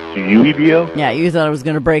studio. Yeah, you thought I was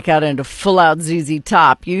going to break out into full-out ZZ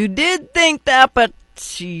Top. You did think that, but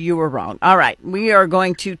you were wrong. All right, we are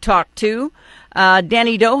going to talk to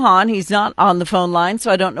Danny Dohogne. He's not on the phone line,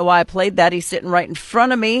 so I don't know why I played that. He's sitting right in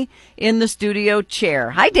front of me in the studio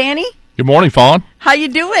chair. Hi, Danny. Good morning, Fawn. How you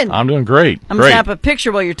doing? I'm doing great. I'm going to snap a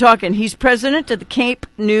picture while you're talking. He's president of the Cape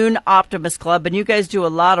Noon Optimists Club, and you guys do a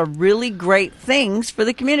lot of really great things for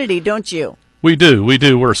the community, don't you? We do.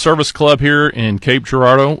 We're a service club here in Cape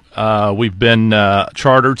Girardeau. We've been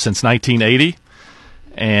chartered since 1980,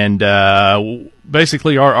 and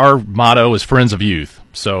basically our motto is Friends of Youth.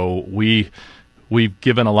 So we've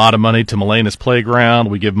given a lot of money to Melena's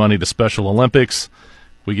Playground. We give money to Special Olympics.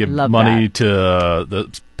 We give money to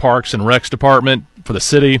the Parks and Recs Department for the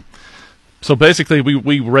city. So basically,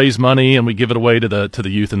 we raise money and we give it away to the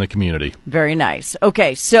youth in the community. Very nice.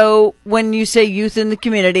 Okay, so when you say youth in the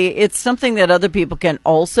community, it's something that other people can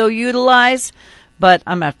also utilize. But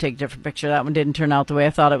I'm going to have to take a different picture. That one didn't turn out the way I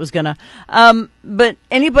thought it was going to. But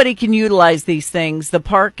anybody can utilize these things. The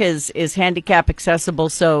park is handicap accessible,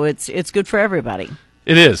 so it's good for everybody.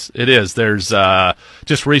 It is. There's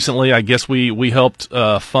just recently, I guess we helped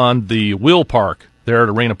fund the Wheel Park there at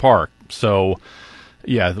Arena Park. So,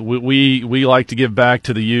 yeah, we like to give back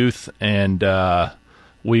to the youth, and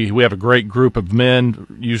we have a great group of men.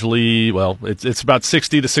 Usually, well, it's about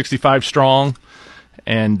 60 to 65 strong.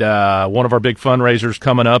 And one of our big fundraisers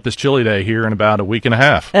coming up is Chili Day here in about a week and a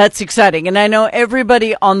half. That's exciting. And I know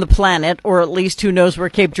everybody on the planet, or at least who knows where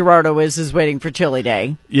Cape Girardeau is waiting for Chili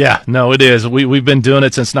Day. Yeah, no, it is. We've been doing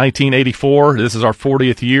it since 1984. This is our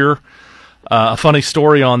 40th year. A funny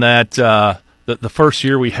story on that, the first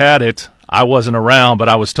year we had it, I wasn't around, but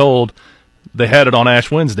I was told they had it on Ash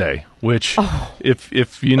Wednesday, which,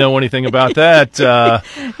 if you know anything about that...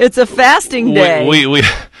 it's a fasting day.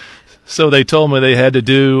 So they told me they had to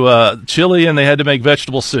do chili and they had to make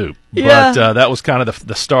vegetable soup. Yeah. But that was kind of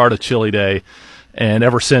the start of Chili Day. And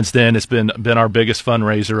ever since then, it's been our biggest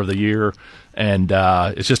fundraiser of the year. And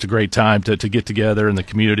it's just a great time to get together in the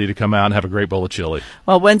community to come out and have a great bowl of chili.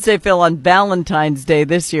 Well, Wednesday fell on Valentine's Day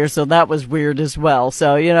this year, so that was weird as well.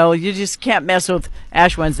 So, you just can't mess with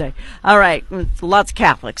Ash Wednesday. All right. Lots of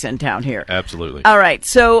Catholics in town here. Absolutely. All right.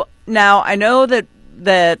 So now I know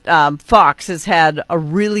that Fox has had a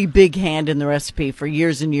really big hand in the recipe for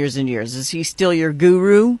years and years and years. Is he still your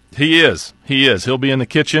guru? He is. He'll be in the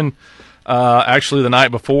kitchen actually the night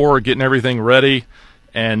before getting everything ready,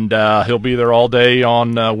 and he'll be there all day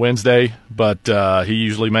on Wednesday. But he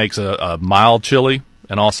usually makes a mild chili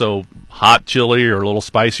and also hot chili or a little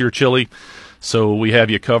spicier chili. So we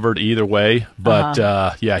have you covered either way. But,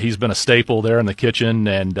 yeah, he's been a staple there in the kitchen,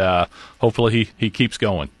 and hopefully he keeps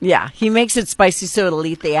going. Yeah, he makes it spicy so it'll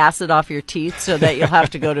eat the acid off your teeth so that you'll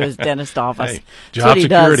have to go to his dentist office. Hey,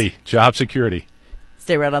 job security.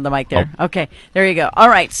 Stay right on the mic there. Oh. Okay, there you go. All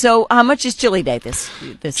right, so how much is Chili Day this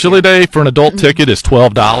Chili year? Day for an adult ticket is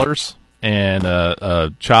 $12, and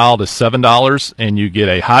a child is $7, and you get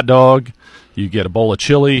a hot dog, you get a bowl of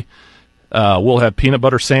chili. We'll have peanut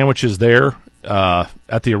butter sandwiches there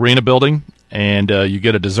at the arena building, and you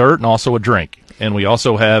get a dessert and also a drink. And we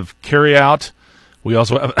also have carry out. We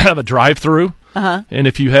also have a drive-through. And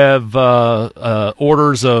if you have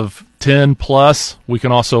orders of 10 plus, we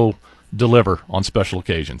can also deliver on special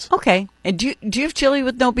occasions. Okay. And do you have chili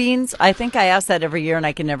with no beans? I think I ask that every year, and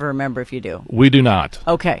I can never remember if you do. We do not.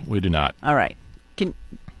 Okay. We do not. All right.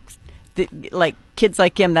 Like kids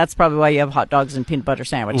like him, that's probably why you have hot dogs and peanut butter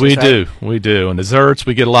sandwiches. We right? do. And desserts,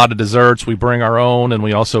 we get a lot of desserts. We bring our own, and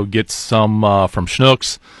we also get some from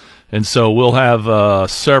Schnucks. And so we'll have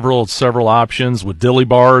several options with dilly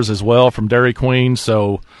bars as well from Dairy Queen.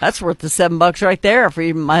 So that's worth the $7 right there for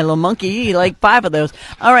even my little monkey. You eat like 5 of those.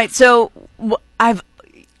 All right, so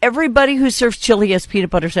everybody who serves chili has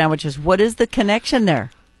peanut butter sandwiches. What is the connection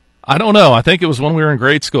there? I don't know. I think it was when we were in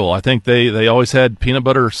grade school. I think they always had peanut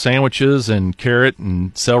butter sandwiches and carrot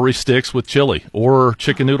and celery sticks with chili or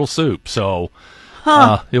chicken noodle soup. So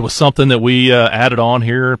it was something that we added on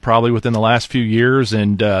here probably within the last few years.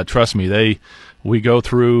 And trust me, we go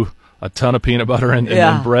through a ton of peanut butter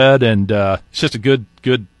and bread, and it's just a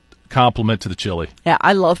good compliment to the chili. Yeah,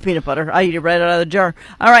 I love peanut butter. I eat it right out of the jar.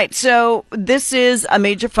 All right, so this is a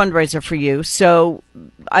major fundraiser for you. So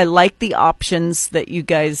I like the options that you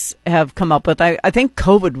guys have come up with. I think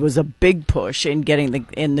COVID was a big push in getting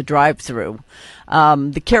in the drive-through.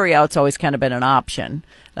 The carry-out's always kind of been an option.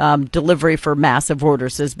 Delivery for massive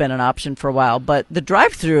orders has been an option for a while. But the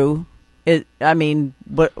drive-through,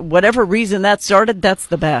 whatever reason that started, that's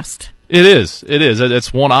the best. It is.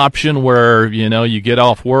 It's one option where, you get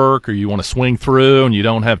off work or you want to swing through and you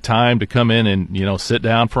don't have time to come in and, sit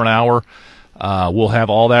down for an hour. We'll have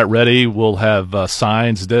all that ready. We'll have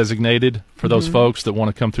signs designated for those folks that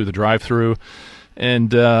want to come through the drive-through.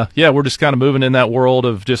 And, we're just kind of moving in that world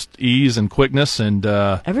of just ease and quickness. And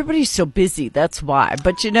everybody's so busy. That's why.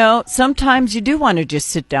 But, sometimes you do want to just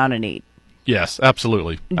sit down and eat. Yes,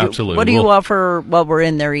 absolutely. Absolutely. What do you offer while we're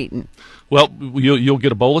in there eating? Well, you'll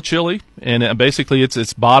get a bowl of chili, and basically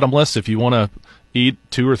it's bottomless. If you want to eat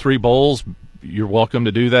 2 or 3 bowls, you're welcome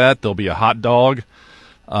to do that. There'll be a hot dog.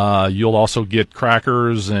 You'll also get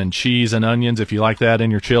crackers and cheese and onions if you like that in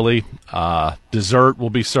your chili. Dessert will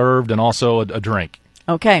be served, and also a drink.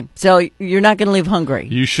 Okay, so you're not going to leave hungry.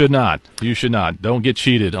 You should not. You should not. Don't get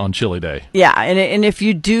cheated on Chili Day. Yeah, and if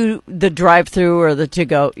you do the drive-through or the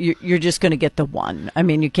to-go, you're just going to get the one. I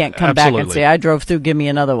mean, you can't come back and say, I drove through, give me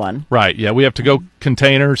another one. Right, yeah, we have to-go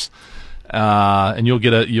containers, and you'll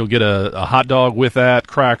get a hot dog with that,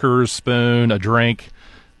 crackers, spoon, a drink.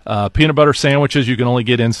 Peanut butter sandwiches you can only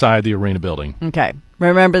get inside the arena building. Okay,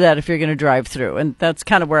 remember that if you're going to drive through, and that's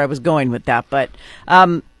kind of where I was going with that, but...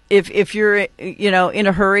 If you're in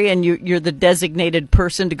a hurry and you're the designated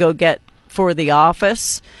person to go get for the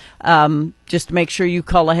office, just make sure you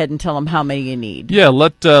call ahead and tell them how many you need. Yeah,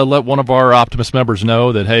 let one of our Optimist members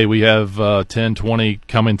know that, hey, we have 10, 20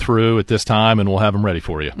 coming through at this time, and we'll have them ready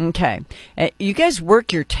for you. Okay. You guys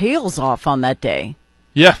work your tails off on that day.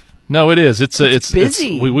 Yeah. No, it is. It's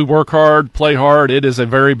busy. We work hard, play hard. It is a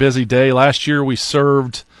very busy day. Last year we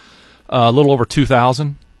served a little over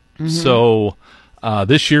 2,000. So...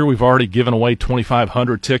 this year we've already given away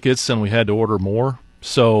 2,500 tickets, and we had to order more.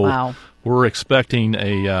 So we're expecting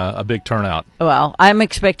a big turnout. Well, I'm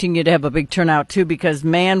expecting you to have a big turnout too, because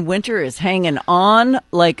winter is hanging on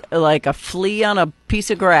like a flea on a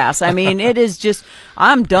piece of grass. I mean, it is just.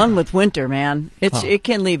 I'm done with winter, man. It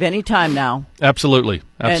can leave any time now. Absolutely.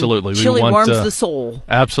 And chili warms the soul.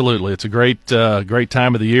 Absolutely, it's a great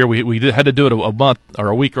time of the year. We had to do it a month or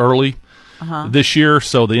a week early. This year,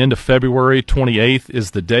 so the end of February 28th is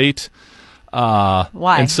the date.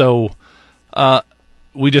 Why? And so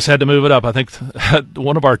we just had to move it up. I think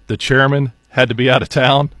one of the chairmen had to be out of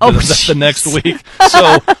town the next week,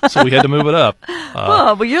 so we had to move it up.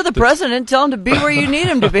 Well, you're the president. Tell him to be where you need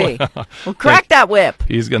him to be. Well, crack that whip.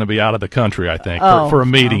 He's going to be out of the country, I think, for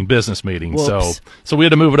a business meeting. Whoops. So we had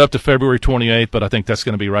to move it up to February 28th, but I think that's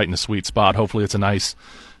going to be right in the sweet spot. Hopefully it's a nice,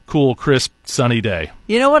 cool, crisp, sunny day.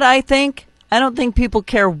 You know what I think? I don't think people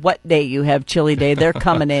care what day you have Chili Day. They're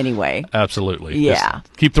coming anyway. Absolutely. Yeah.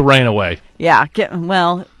 Just keep the rain away. Yeah.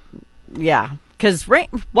 Yeah. Because rain.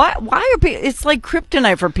 Why are people? It's like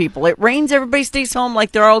kryptonite for people. It rains. Everybody stays home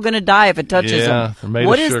like they're all going to die if it touches them. They're made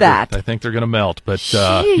what of is sugar. that? I think they're going to melt. But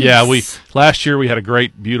last year we had a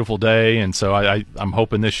great, beautiful day, and so I'm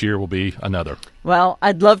hoping this year will be another. Well,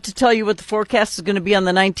 I'd love to tell you what the forecast is going to be on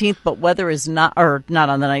the 19th, but weather is not on the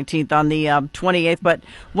 19th, on the 28th, but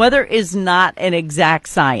weather is not an exact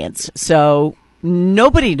science. So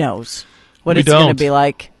nobody knows what it's going to be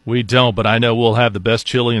like. We don't, but I know we'll have the best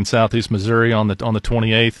chili in Southeast Missouri on the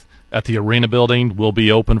 28th at the arena building. We'll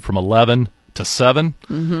be open from 11 to 7.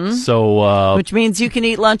 So which means you can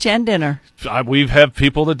eat lunch and dinner. We've had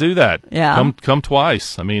people that do that. Yeah. Come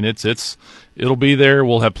twice. I mean, it'll be there.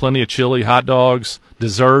 We'll have plenty of chili, hot dogs,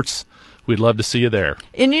 desserts. We'd love to see you there.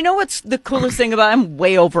 And you know what's the coolest thing about? I'm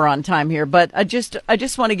way over on time here, but I just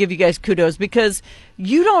want to give you guys kudos, because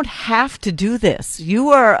you don't have to do this. You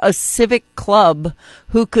are a civic club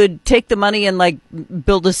who could take the money and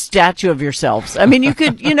build a statue of yourselves. I mean, you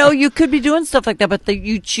could you could be doing stuff like that, but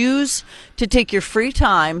you choose to take your free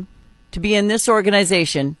time to be in this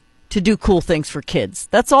organization to do cool things for kids.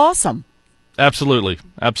 That's awesome. Absolutely.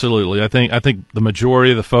 I think the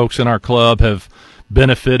majority of the folks in our club have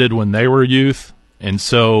benefited when they were youth, and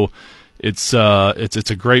so it's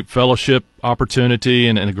a great fellowship opportunity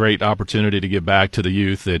and a great opportunity to give back to the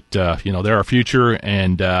youth that they're our future,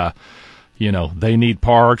 and they need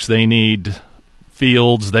parks, they need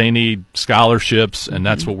fields, they need scholarships, and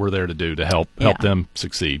that's what we're there to do, to help them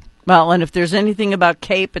succeed. Well, and if there's anything about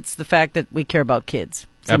CAPE, it's the fact that we care about kids.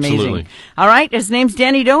 It's Absolutely. Amazing. All right, his name's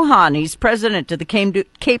Danny Dohogne. He's president of the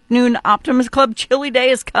Cape Noon Optimist Club. Chili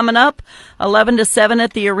Day is coming up, 11 to 7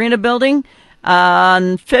 at the Arena Building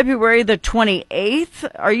on February the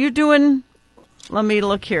 28th. Are you doing... Let me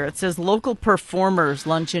look here. It says local performers,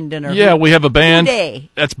 lunch and dinner. Yeah, we have a band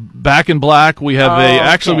that's Back in Black. We have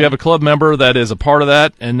we have a club member that is a part of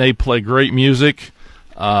that, and they play great music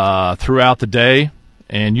throughout the day,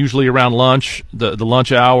 and usually around lunch, the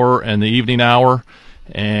lunch hour and the evening hour.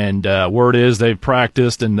 And word is they've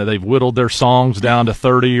practiced and they've whittled their songs down to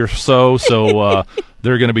 30 or so. So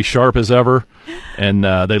they're going to be sharp as ever, and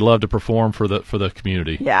they love to perform for the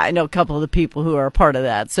community. Yeah, I know a couple of the people who are a part of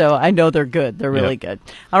that, so I know they're good. They're really good.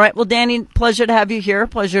 All right, well, Danny, pleasure to have you here.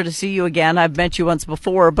 Pleasure to see you again. I've met you once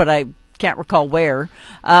before, but I can't recall where,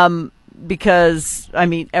 because I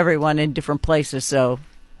meet everyone in different places, so...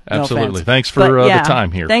 Absolutely. No thanks for the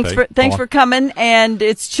time here. Thanks for coming. And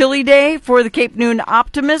it's Chili Day for the Cape Noon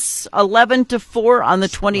Optimists, 11 to 4 on the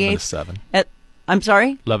 28th. 11 to 7. I'm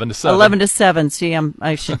sorry? 11 to 7. 11 to 7. See,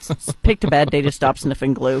 I should picked a bad day to stop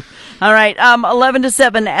sniffing glue. All right, 11 to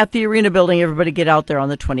 7 at the Arena Building. Everybody get out there on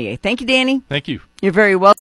the 28th. Thank you, Danny. Thank you. You're very welcome.